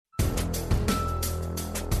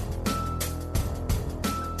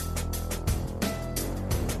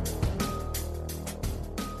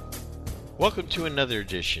Welcome to another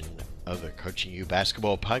edition of the Coaching You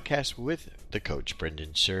Basketball Podcast with the coach,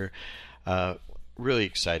 Brendan Suhr. Really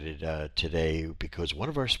excited today because one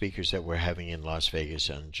of our speakers that we're having in Las Vegas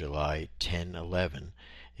on July 10-11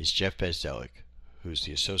 is Jeff Bzdelik, who's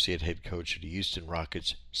the associate head coach of the Houston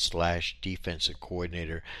Rockets / defensive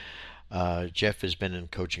coordinator. Jeff has been in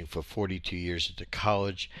coaching for 42 years at the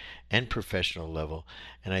college and professional level,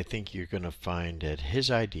 and I think you're going to find that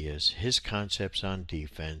his ideas, his concepts on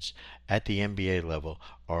defense at the NBA level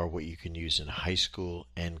are what you can use in high school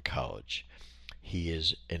and college. He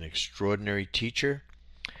is an extraordinary teacher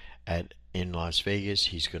in Las Vegas.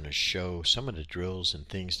 He's going to show some of the drills and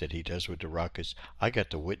things that he does with the Rockets. I got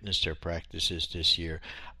to witness their practices this year.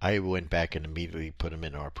 I went back and immediately put them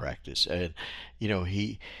in our practice. And,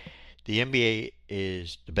 the NBA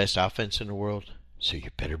is the best offense in the world, so you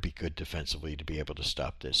better be good defensively to be able to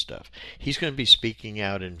stop this stuff. He's going to be speaking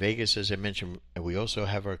out in Vegas, as I mentioned, and we also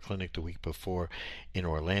have our clinic the week before in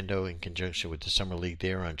Orlando in conjunction with the Summer League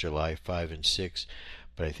there on July 5 and 6.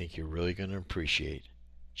 But I think you're really going to appreciate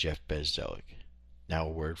Jeff Bzdelik. Now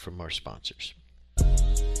a word from our sponsors.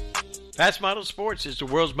 Fast Model Sports is the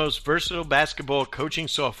world's most versatile basketball coaching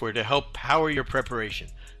software to help power your preparation.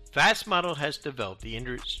 Fast Model has developed the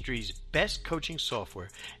industry's best coaching software,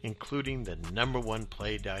 including the #1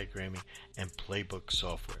 play diagramming and playbook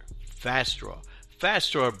software, FastDraw.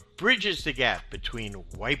 FastDraw bridges the gap between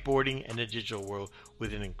whiteboarding and the digital world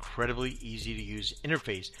with an incredibly easy-to-use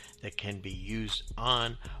interface that can be used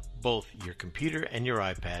on both your computer and your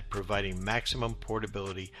iPad, providing maximum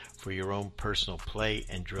portability for your own personal play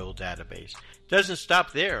and drill database. Doesn't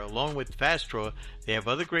stop there. Along with FastDraw, they have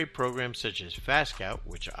other great programs such as FastScout,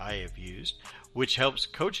 which I have used, which helps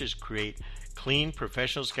coaches create clean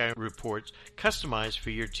professional scouting reports customized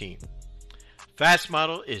for your team. Fast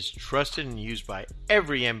Model is trusted and used by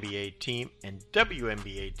every NBA team and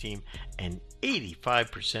WNBA team and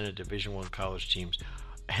 85% of Division I college teams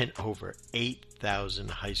and over 8,000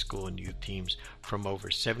 high school and youth teams from over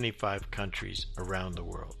 75 countries around the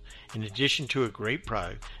world. In addition to a great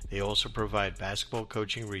product, they also provide basketball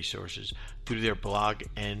coaching resources through their blog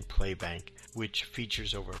and Playbank, which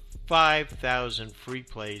features over 5,000 free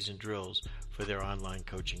plays and drills for their online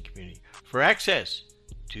coaching community. For access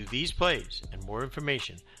to these plays and more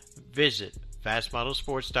information, visit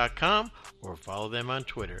fastmodelsports.com or follow them on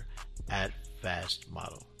Twitter at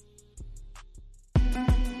FastModel.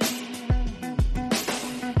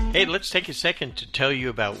 Hey, let's take a second to tell you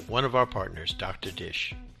about one of our partners, Dr.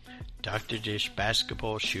 Dish. Dr. Dish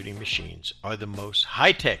basketball shooting machines are the most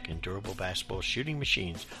high-tech and durable basketball shooting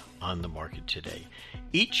machines on the market today.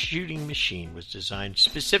 Each shooting machine was designed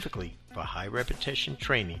specifically for high-repetition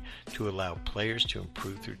training to allow players to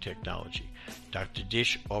improve through technology. Dr.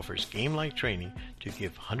 Dish offers game-like training to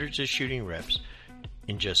give hundreds of shooting reps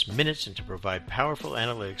in just minutes and to provide powerful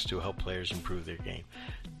analytics to help players improve their game.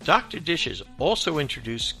 Dr. Dish has also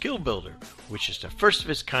introduced Skill Builder, which is the first of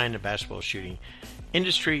its kind in the basketball shooting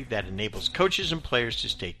industry that enables coaches and players to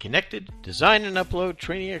stay connected, design and upload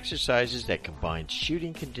training exercises that combine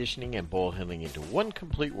shooting, conditioning, and ball handling into one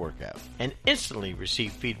complete workout, and instantly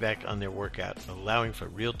receive feedback on their workout, allowing for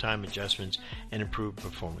real-time adjustments and improved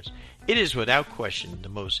performance. It is without question the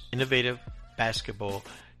most innovative basketball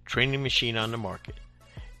training machine on the market.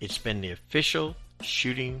 It's been the official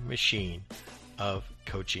shooting machine of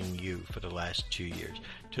Coaching You for the last 2 years.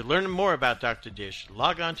 To learn more about Dr. Dish,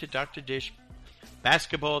 log on to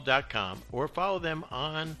drdishbasketball.com or follow them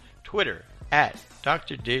on Twitter at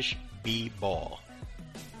drdishbball.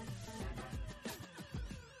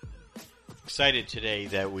 Excited today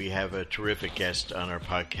that we have a terrific guest on our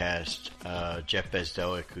podcast, Jeff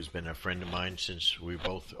Bzdelik, who's been a friend of mine since we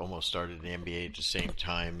both almost started the NBA at the same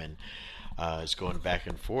time, and is going back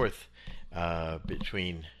and forth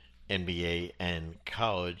between NBA and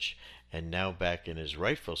college, and now back in his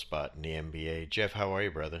rightful spot in the NBA. Jeff, how are you,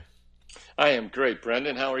 brother? I am great,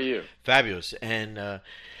 Brendan. How are you? Fabulous. And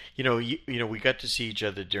we got to see each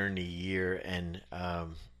other during the year, and I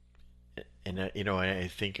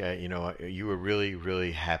think you were really,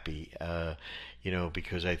 really happy,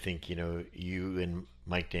 because I think you and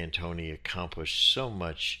Mike D'Antoni accomplished so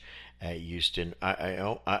much at Houston.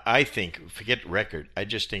 I think, forget record, I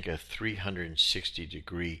just think a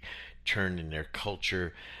 360-degree turn in their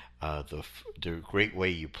culture, the great way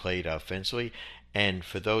you played offensively, and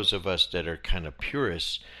for those of us that are kind of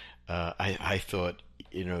purists, I thought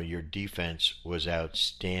your defense was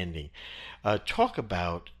outstanding. Talk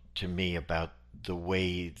to me about the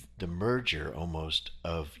way the merger almost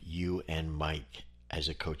of you and Mike as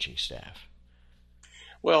a coaching staff.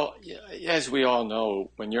 Well, as we all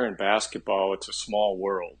know, when you're in basketball, it's a small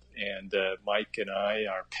world. And Mike and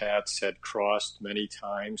our paths had crossed many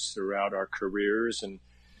times throughout our careers. And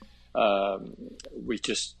um, we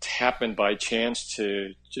just happened by chance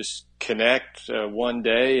to just connect one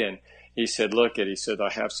day. And he said, he said,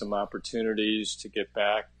 I have some opportunities to get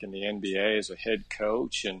back in the NBA as a head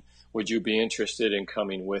coach. And would you be interested in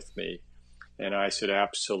coming with me? And I said,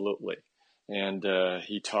 absolutely. And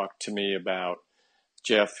he talked to me about,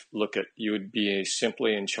 Jeff, you would be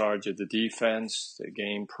simply in charge of the defense, the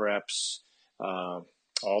game preps, uh,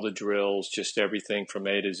 all the drills, just everything from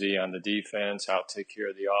A to Z on the defense. I'll take care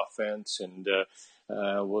of the offense, and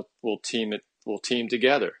we'll team it. We'll team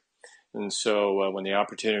together. And so when the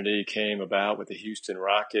opportunity came about with the Houston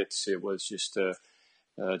Rockets, it was just a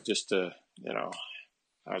just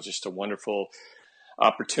a wonderful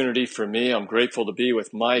opportunity for me. I'm grateful to be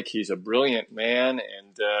with Mike. He's a brilliant man,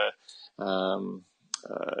 and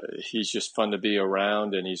he's just fun to be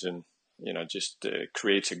around, and just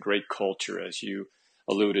creates a great culture, as you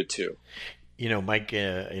alluded to. Mike,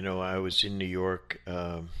 I was in New York,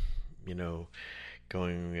 you know,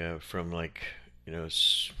 going from like,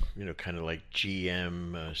 kind of like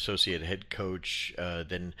GM, associate head coach.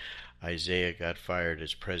 Then Isaiah got fired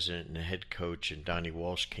as president and head coach, and Donnie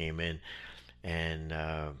Walsh came in, and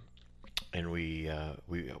we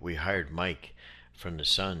hired Mike from the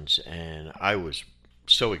Suns, and I was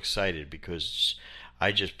so excited because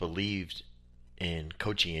I just believed in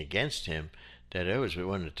coaching against him, that I was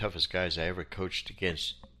one of the toughest guys I ever coached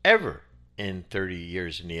against ever in 30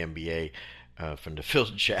 years in the NBA, from the Phil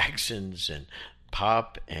Jacksons and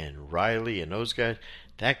Pop and Riley and those guys.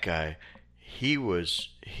 That guy, he was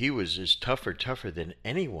as tougher than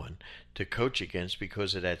anyone to coach against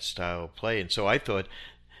because of that style of play. And so I thought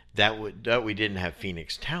that we didn't have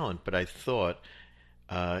Phoenix talent, but I thought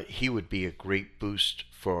he would be a great boost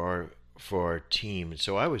for our team, and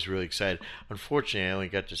so I was really excited. Unfortunately, I only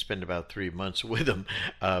got to spend about 3 months with him,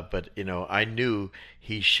 but I knew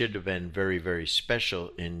he should have been very, very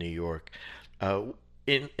special in New York.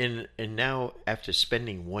 And now, after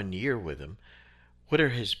spending 1 year with him, what are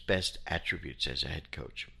his best attributes as a head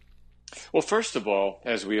coach? Well, first of all,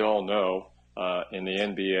 as we all know, in the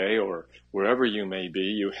NBA or wherever you may be,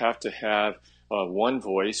 you have to have one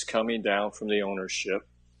voice coming down from the ownership,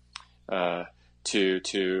 uh, to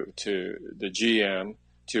the GM,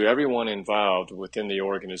 to everyone involved within the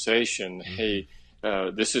organization. Mm-hmm. Hey,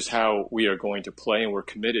 this is how we are going to play, and we're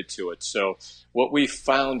committed to it. So, what we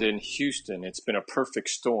found in Houston, it's been a perfect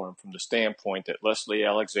storm from the standpoint that Leslie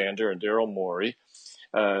Alexander and Daryl Morey.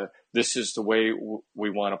 This is the way we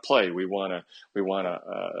want to play. We want a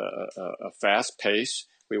fast pace.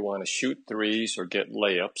 We want to shoot threes or get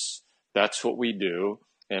layups. That's what we do.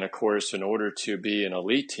 And of course, in order to be an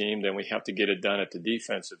elite team, then we have to get it done at the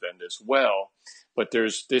defensive end as well. But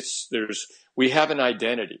we have an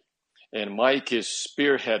identity, and Mike is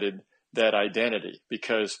spearheaded that identity,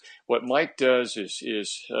 because what Mike does is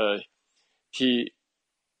he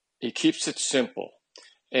keeps it simple,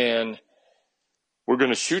 and we're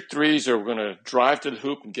going to shoot threes or we're going to drive to the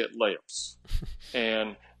hoop and get layups,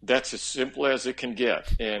 and that's as simple as it can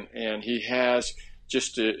get. And he has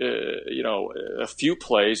just a few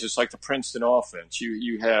plays. It's like the Princeton offense.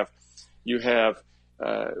 You have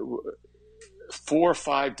 4 or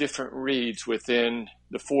 5 different reads within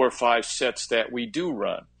the 4 or 5 sets that we do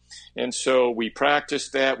run. And so we practice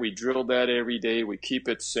that, we drill that every day, we keep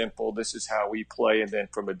it simple. This is how we play. And then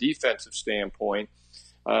from a defensive standpoint,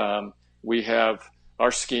 we have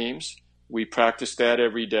our schemes. We practice that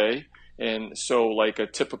every day. And so like a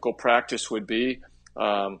typical practice would be,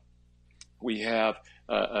 we have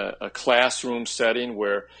a classroom setting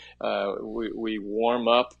where we warm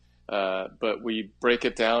up, but we break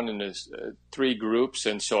it down into 3 groups.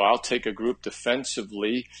 And so I'll take a group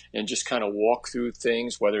defensively and just kind of walk through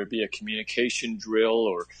things, whether it be a communication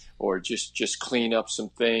drill or just clean up some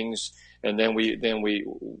things. And then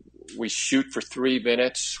we shoot for 3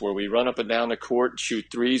 minutes, where we run up and down the court and shoot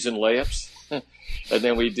threes and layups. And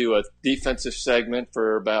then we do a defensive segment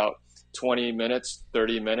for about 20 minutes,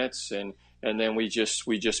 30 minutes, and then we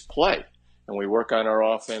just play, and we work on our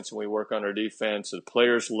offense and we work on our defense. The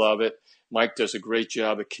players love it. Mike does a great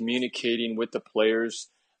job of communicating with the players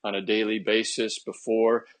on a daily basis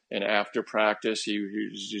before and after practice.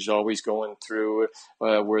 He's always going through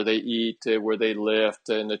where they eat, where they lift,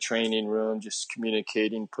 in the training room, just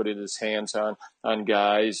communicating, putting his hands on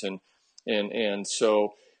guys, and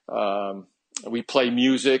so we play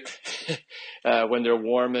music when they're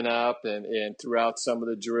warming up, and throughout some of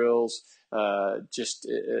the drills. And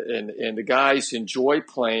the guys enjoy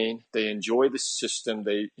playing. They enjoy the system.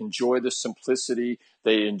 They enjoy the simplicity.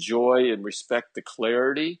 They enjoy and respect the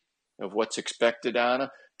clarity of what's expected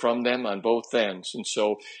from them on both ends. And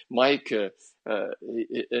so Mike,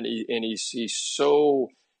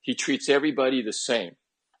 he treats everybody the same.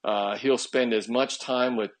 He'll spend as much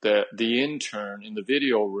time with the intern in the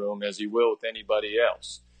video room as he will with anybody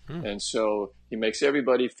else. And so he makes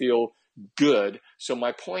everybody feel good. So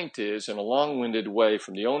my point is, in a long-winded way,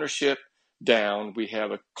 from the ownership down, we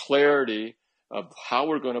have a clarity of how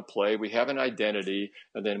we're going to play. We have an identity.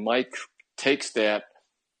 And then Mike takes that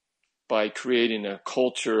by creating a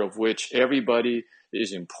culture of which everybody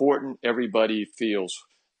is important, everybody feels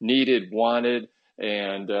needed, wanted,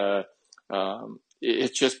 and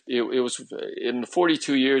it was in the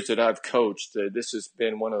 42 years that I've coached, this has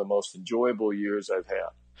been one of the most enjoyable years I've had.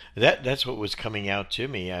 That's what was coming out to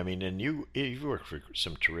me. I mean, and you worked for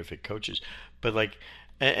some terrific coaches, but like,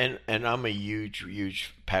 and I'm a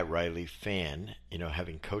huge Pat Riley fan. You know,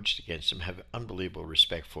 having coached against him, have unbelievable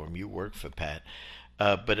respect for him. You work for Pat,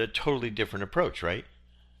 but a totally different approach, right?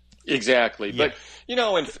 Exactly, yeah. But you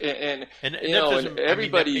know, and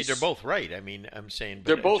everybody, I mean, they're both right. I mean, I'm saying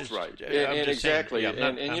they're both right, and exactly, saying, yeah,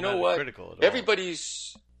 and you know what?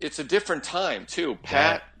 It's a different time too.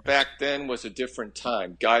 Pat back then was a different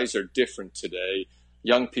time. Guys are different today.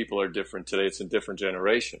 Young people are different today. It's a different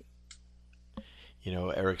generation. You know,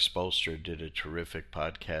 Eric Spoelstra did a terrific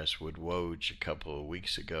podcast with Woj a couple of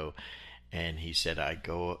weeks ago, and he said, I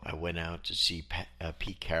went out to see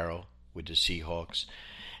Pete Carroll with the Seahawks,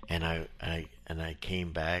 and I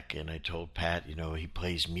came back and I told Pat, you know, he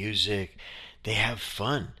plays music, they have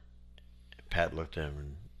fun. Pat looked at him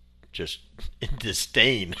and just in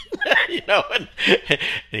disdain, you know, and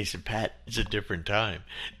he said, Pat, it's a different time.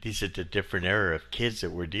 These are the different era of kids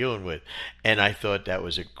that we're dealing with. And I thought that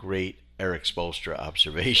was a great Eric Spoelstra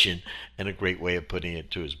observation and a great way of putting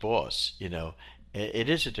it to his boss. You know, it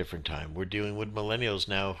is a different time. We're dealing with millennials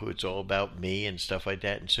now who it's all about me and stuff like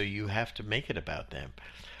that. And so you have to make it about them.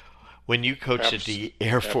 When you coach at the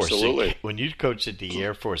Air Force, when you coach at the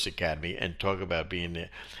Air Force Academy and talk about being there,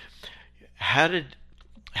 how did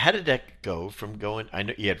that go from going? I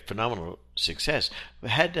know you had phenomenal success.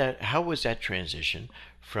 How was that transition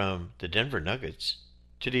from the Denver Nuggets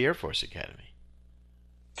to the Air Force Academy?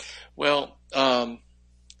 Well,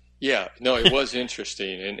 yeah, no, it was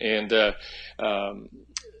interesting, and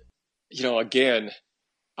you know, again,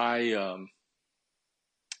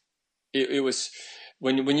 it was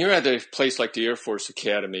when you're at a place like the Air Force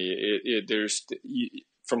Academy,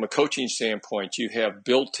 from a coaching standpoint, you have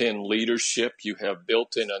built-in leadership, you have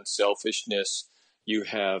built-in unselfishness, you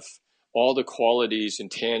have all the qualities and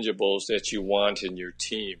tangibles that you want in your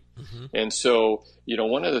team. Mm-hmm. And so, you know,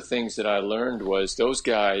 one of the things that I learned was those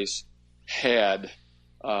guys had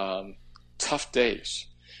tough days.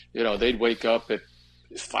 You know, they'd wake up at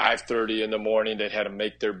 5:30 in the morning. They had to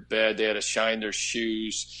make their bed. They had to shine their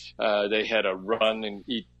shoes. They had to run and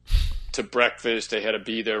eat to breakfast. They had to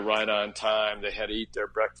be there right on time. They had to eat their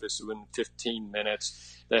breakfast within 15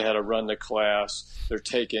 minutes. They had to run to class. They're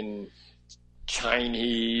taking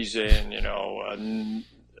Chinese and, you know,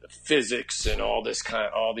 physics and all these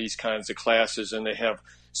kinds of classes, and they have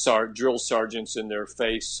drill sergeants in their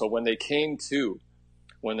face. So when they came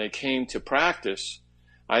to practice,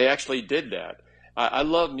 I actually did that. I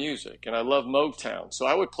love music and I love Motown. So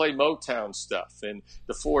I would play Motown stuff and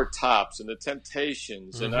the Four Tops and the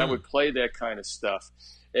Temptations, mm-hmm. and I would play that kind of stuff.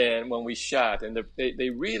 And when we shot, and they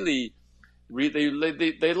really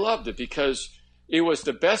loved it because it was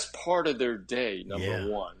the best part of their day,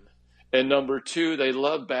 number one. And number two, they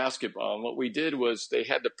loved basketball. And what we did was they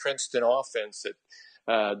had the Princeton offense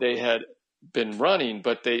that they had been running,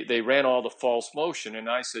 but they ran all the false motion. And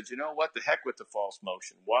I said, you know what, the heck with the false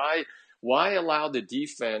motion. Why allow the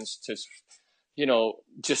defense to, you know,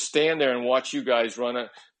 just stand there and watch you guys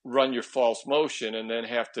run your false motion and then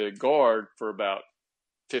have to guard for about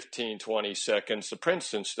 15, 20 seconds, the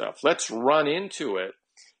Princeton stuff. Let's run into it,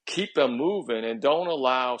 keep them moving, and don't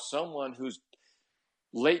allow someone who's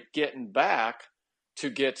late getting back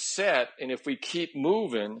to get set. And if we keep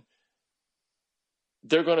moving,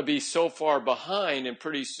 they're going to be so far behind, and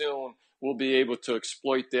pretty soon we'll be able to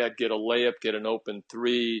exploit that, get a layup, get an open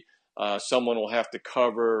three. Someone will have to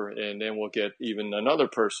cover, and then we'll get even another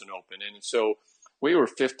person open. And so we were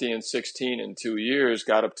 50 and 16 in 2 years,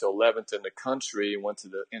 got up to 11th in the country, and went to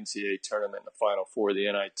the NCAA tournament in the Final Four of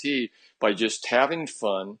the NIT by just having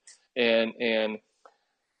fun. And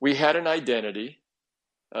we had an identity.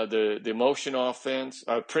 The motion offense,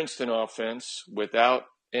 Princeton offense, without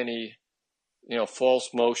any, you know,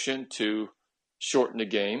 false motion to shorten the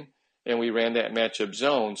game. and we ran that matchup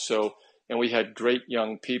zone. So, and we had great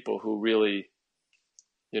young people who really,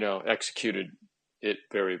 executed it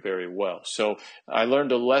very, very well. So I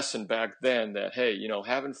learned a lesson back then that, hey,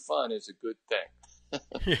 having fun is a good thing.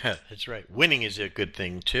 Yeah, that's right. Winning is a good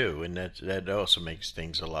thing too, and that also makes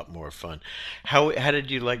things a lot more fun. How did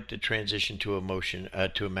you like the transition to to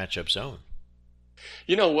a matchup zone?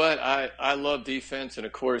 You know what? I love defense, and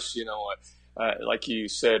of course, like you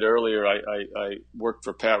said earlier, I worked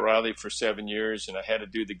for Pat Riley for 7 years, and I had to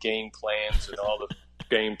do the game plans and all the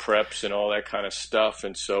game preps and all that kind of stuff.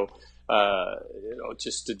 And so,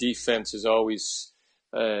 just the defense has always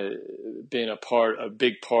been a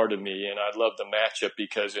big part of me, and I love the matchup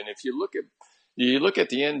because, and if you look at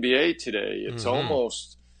the NBA today, it's Hmm.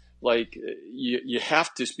 almost like you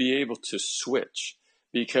have to be able to switch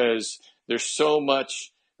because there's so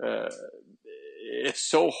much. It's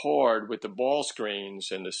so hard with the ball screens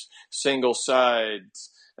and the single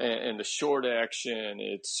sides and the short action.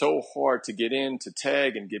 It's so hard to get in to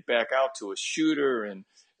tag and get back out to a shooter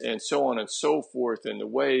and so on and so forth. And the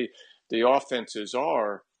way the offenses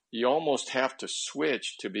are, you almost have to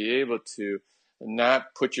switch to be able to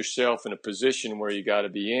not put yourself in a position where you got to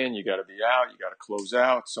be in, you got to be out, you got to close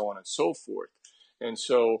out, so on and so forth. And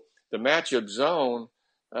so the matchup zone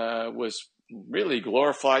was really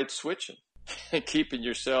glorified switching and keeping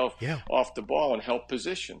yourself Yeah. off the ball and help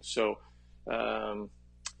position. So, um,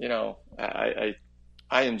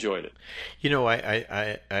 I enjoyed it.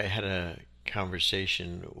 I had a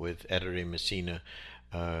conversation with Ettore Messina,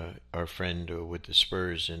 our friend with the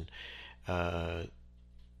Spurs, and uh,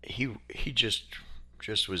 he just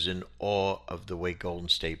was in awe of the way Golden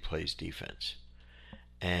State plays defense.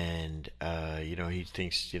 And he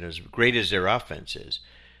thinks, as great as their offense is,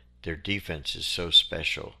 their defense is so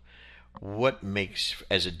special. What makes,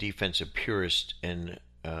 as a defensive purist and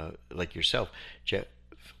like yourself, Jeff,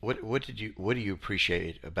 what do you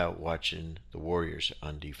appreciate about watching the Warriors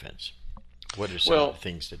on defense? What are some of the Well,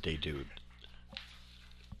 things that they do?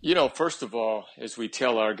 first of all, as we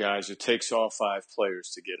tell our guys, it takes all five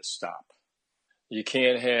players to get a stop. You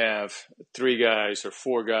can't have three guys or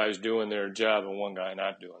four guys doing their job and one guy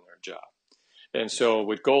not doing their job. And so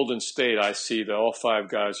with Golden State, I see that all five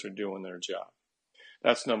guys are doing their job.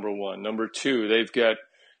 That's number one. Number two, they've got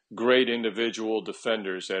great individual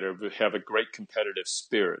defenders that have a great competitive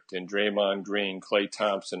spirit in Draymond Green, Klay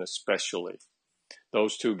Thompson especially.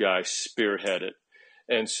 Those two guys spearhead it.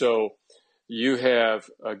 And so you have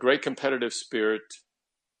a great competitive spirit,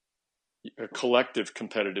 a collective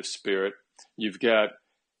competitive spirit. You've got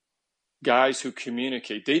guys who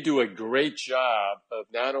communicate. They do a great job of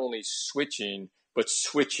not only switching, but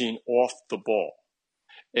switching off the ball.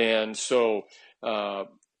 And so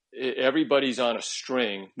everybody's on a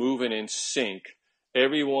string, moving in sync.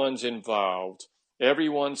 Everyone's involved.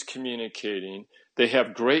 Everyone's communicating. They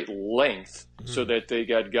have great length so Mm, that they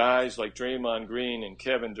got guys like Draymond Green and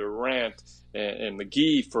Kevin Durant and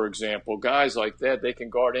McGee, for example, guys like that. They can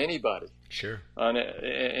guard anybody. sure.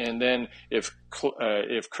 And then if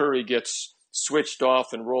Curry gets switched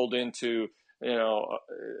off and rolled into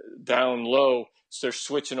down low, they're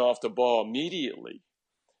switching off the ball immediately.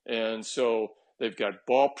 And so they've got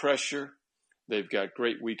ball pressure. They've got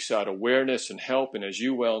great weak side awareness and help. And as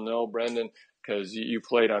you well know, Brendan, because you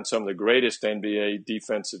played on some of the greatest NBA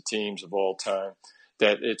defensive teams of all time,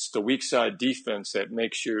 that it's the weak side defense that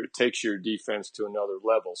takes your defense to another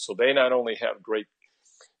level. So they not only have great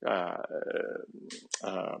uh,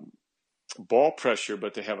 um, ball pressure,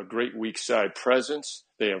 but they have a great weak side presence.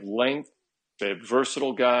 They have length. They have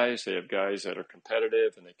versatile guys. They have guys that are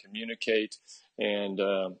competitive and they communicate, and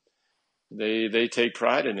they take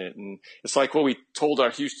pride in it. And it's like what we told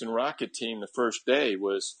our Houston Rocket team the first day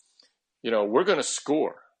was, we're going to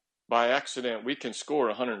score. By accident, we can score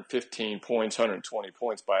 115 points, 120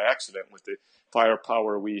 points by accident with the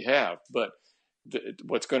firepower we have. But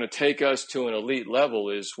what's going to take us to an elite level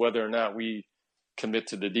is whether or not we commit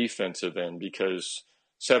to the defensive end, because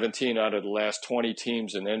 17 out of the last 20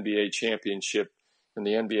 teams in the NBA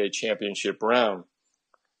championship round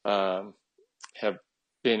have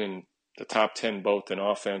been in the top 10 both in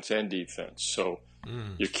offense and defense. So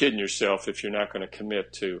Mm. you're kidding yourself if you're not going to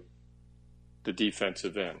commit to the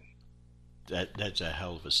defensive end. That's a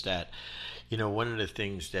hell of a stat. One of the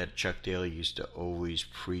things that Chuck Daly used to always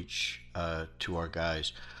preach to our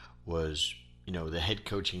guys was, the head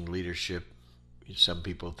coaching leadership. Some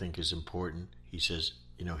people think is important. He says,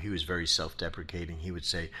 he was very self-deprecating. He would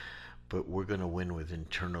say, "But we're going to win with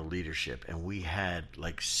internal leadership." And we had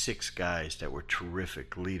like six guys that were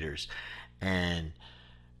terrific leaders, and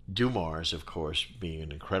Dumars, of course, being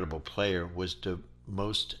an incredible player, was the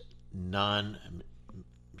most non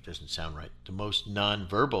it doesn't sound right, the most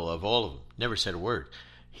nonverbal of all of them. Never said a word.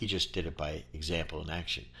 He just did it by example and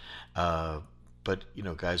action. But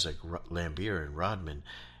guys like Lambier and Rodman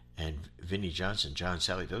and Vinnie Johnson, John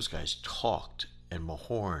Sally, those guys talked, and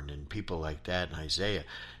Mahorn and people like that, and Isaiah.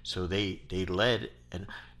 So they led, and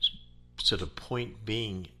so the point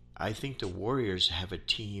being, I think the Warriors have a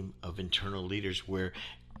team of internal leaders where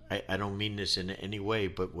I don't mean this in any way,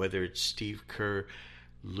 but whether it's Steve Kerr,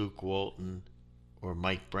 Luke Walton, or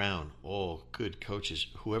Mike Brown, all good coaches,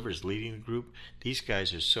 whoever's leading the group, these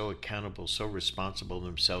guys are so accountable, so responsible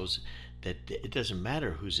themselves that it doesn't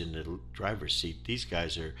matter who's in the driver's seat. These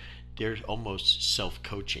guys they're almost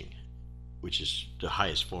self-coaching, which is the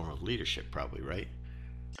highest form of leadership, probably, right?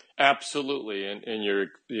 Absolutely, and you're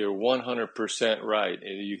 100% right.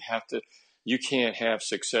 You can't have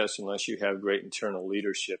success unless you have great internal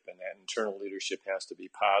leadership, and that internal leadership has to be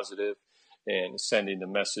positive and sending the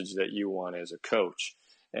message that you want as a coach.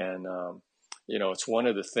 And it's one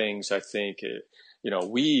of the things I think.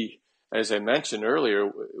 We, as I mentioned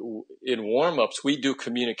earlier, in warm-ups we do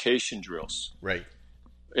communication drills, right?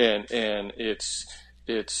 And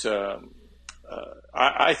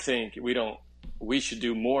I think we should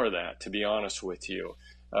do more of that, to be honest with you,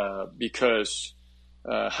 because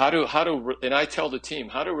and I tell the team,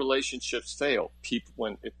 how do relationships fail?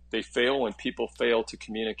 They fail when people fail to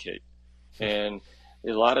communicate. And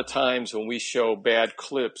a lot of times when we show bad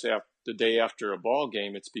clips the day after a ball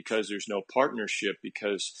game, it's because there's no partnership,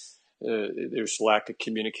 because there's lack of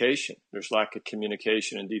communication. There's lack of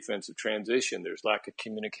communication in defensive transition. There's lack of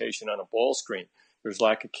communication on a ball screen. There's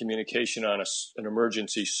lack of communication on an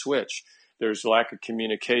emergency switch. There's lack of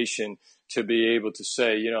communication to be able to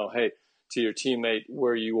say, hey, to your teammate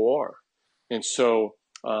where you are. And so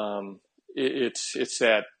it's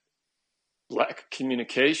that lack of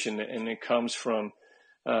communication, and it comes from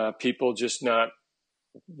people just not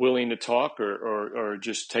willing to talk or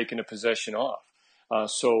just taking a possession off.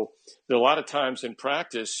 So a lot of times in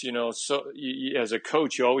practice, as a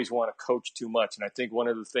coach, you always want to coach too much. And I think one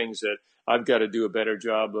of the things that I've got to do a better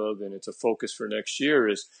job of, and it's a focus for next year,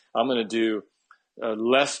 is I'm going to do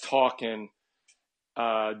less talking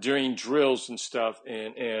during drills and stuff.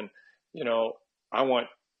 And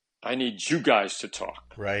I need you guys to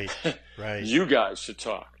talk. Right. You guys to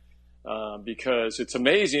talk. Because it's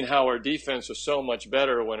amazing how our defense was so much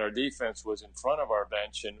better when our defense was in front of our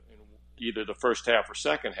bench in either the first half or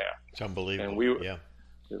second half. It's unbelievable. And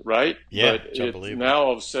right? Yeah, but it's unbelievable. Now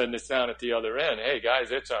all of a sudden it's down at the other end. Hey,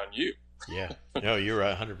 guys, it's on you. Yeah. No, you're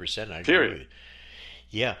 100%. I Period. agree with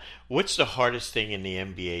you. Yeah. What's the hardest thing in the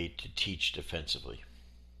NBA to teach defensively?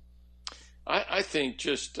 I think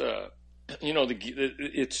just,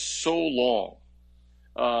 it's so long.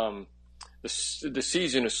 The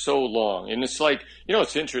season is so long, and it's like,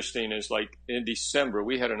 what's interesting is, like, in December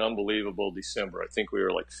we had an unbelievable December. I think we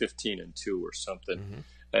were like 15-2 or something,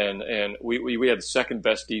 and we had the second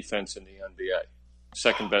best defense in the NBA,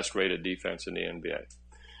 second best rated defense in the NBA,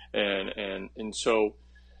 and so,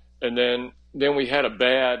 and then we had a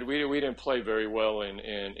bad. We didn't play very well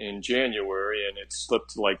in January, and it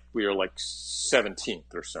slipped, like we were like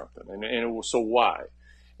 17th or something, and it was, so why?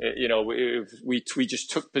 We just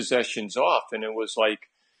took possessions off, and it was like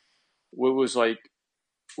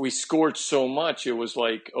we scored so much. It was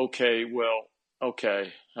like, okay,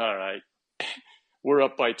 all right, we're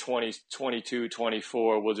up by 20, 22,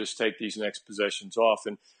 24. We'll just take these next possessions off.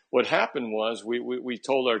 And what happened was we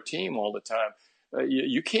told our team all the time,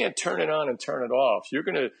 you can't turn it on and turn it off. You're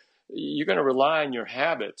gonna rely on your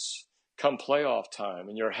habits come playoff time,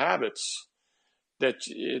 and your habits. That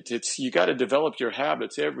you got to develop your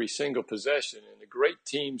habits every single possession, and the great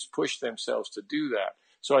teams push themselves to do that.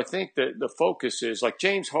 So I think that the focus is, like,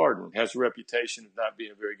 James Harden has a reputation of not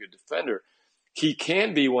being a very good defender. He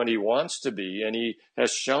can be when he wants to be, and he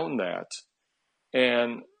has shown that.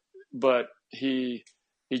 But he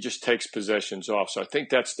just takes possessions off. So I think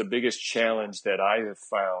that's the biggest challenge that I have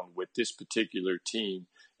found with this particular team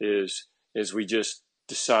is we just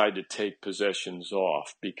decide to take possessions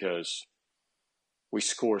off because we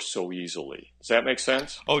score so easily. Does that make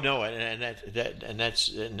sense? Oh no, and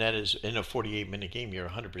that is in a 48-minute game. You're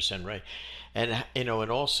 100% right, and and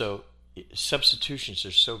also substitutions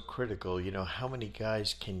are so critical. How many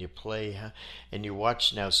guys can you play? And you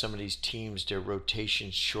watch now some of these teams, their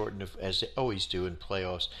rotations shorten as they always do in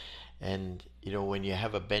playoffs, and when you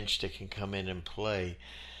have a bench that can come in and play,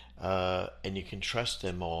 and you can trust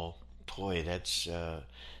them all. Boy, that's a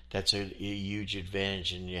huge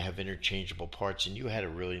advantage, and you have interchangeable parts. And you had a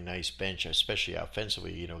really nice bench, especially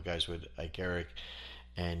offensively. Guys with like Eric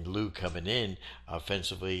and Lou coming in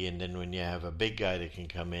offensively, and then when you have a big guy that can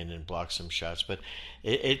come in and block some shots. But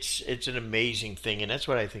it's an amazing thing, and that's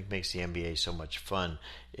what I think makes the NBA so much fun,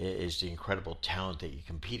 is the incredible talent that you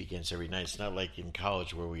compete against every night. It's not like in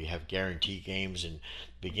college where we have guaranteed games and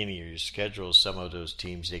beginning of your schedule. Some of those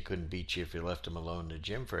teams, they couldn't beat you if you left them alone in the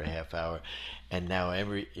gym for a half hour. And now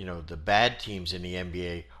the bad teams in the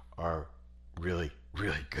NBA are really,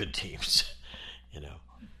 really good teams.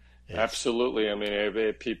 Absolutely. I mean,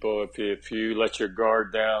 if you let your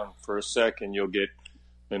guard down for a second, you'll get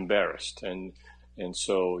embarrassed, and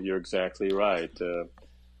so you're exactly right.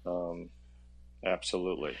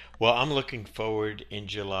 Absolutely. Well, I'm looking forward in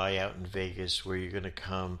July out in Vegas, where you're going to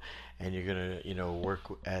come and you're going to work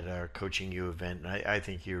at our Coaching You event. And I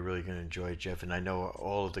think you're really going to enjoy it, Jeff. And I know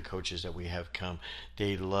all of the coaches that we have come,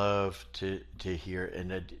 they love to hear. And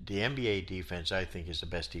the NBA defense, I think, is the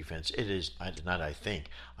best defense. It is not. I think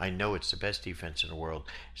I know it's the best defense in the world.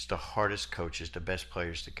 It's the hardest coaches, the best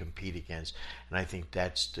players to compete against, and I think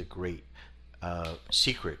that's the great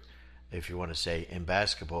secret, if you want to say, in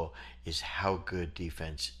basketball, is how good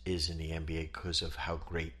defense is in the NBA because of how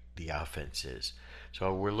great the offense is.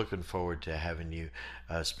 So we're looking forward to having you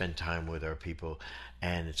spend time with our people,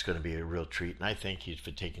 and it's going to be a real treat. And I thank you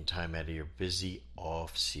for taking time out of your busy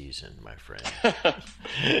off season, my friend.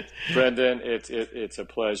 Brendan, it's a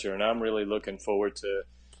pleasure, and I'm really looking forward to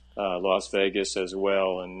Las Vegas as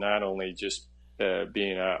well, and not only just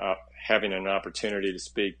having an opportunity to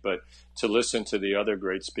speak, but to listen to the other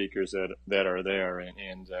great speakers that are there,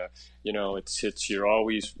 and it's you're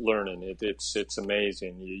always learning. It's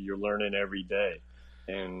amazing. You're learning every day,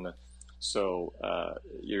 and so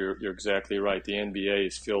you're exactly right. The NBA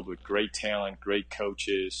is filled with great talent, great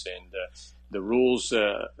coaches, and the rules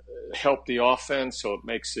help the offense, so it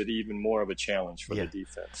makes it even more of a challenge for the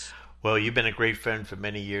defense. Well, you've been a great friend for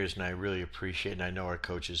many years, and I really appreciate, and I know our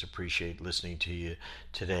coaches appreciate listening to you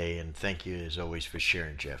today. And thank you, as always, for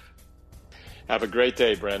sharing, Jeff. Have a great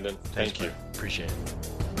day, Brendan. Thanks, Thank you. Appreciate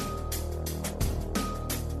it.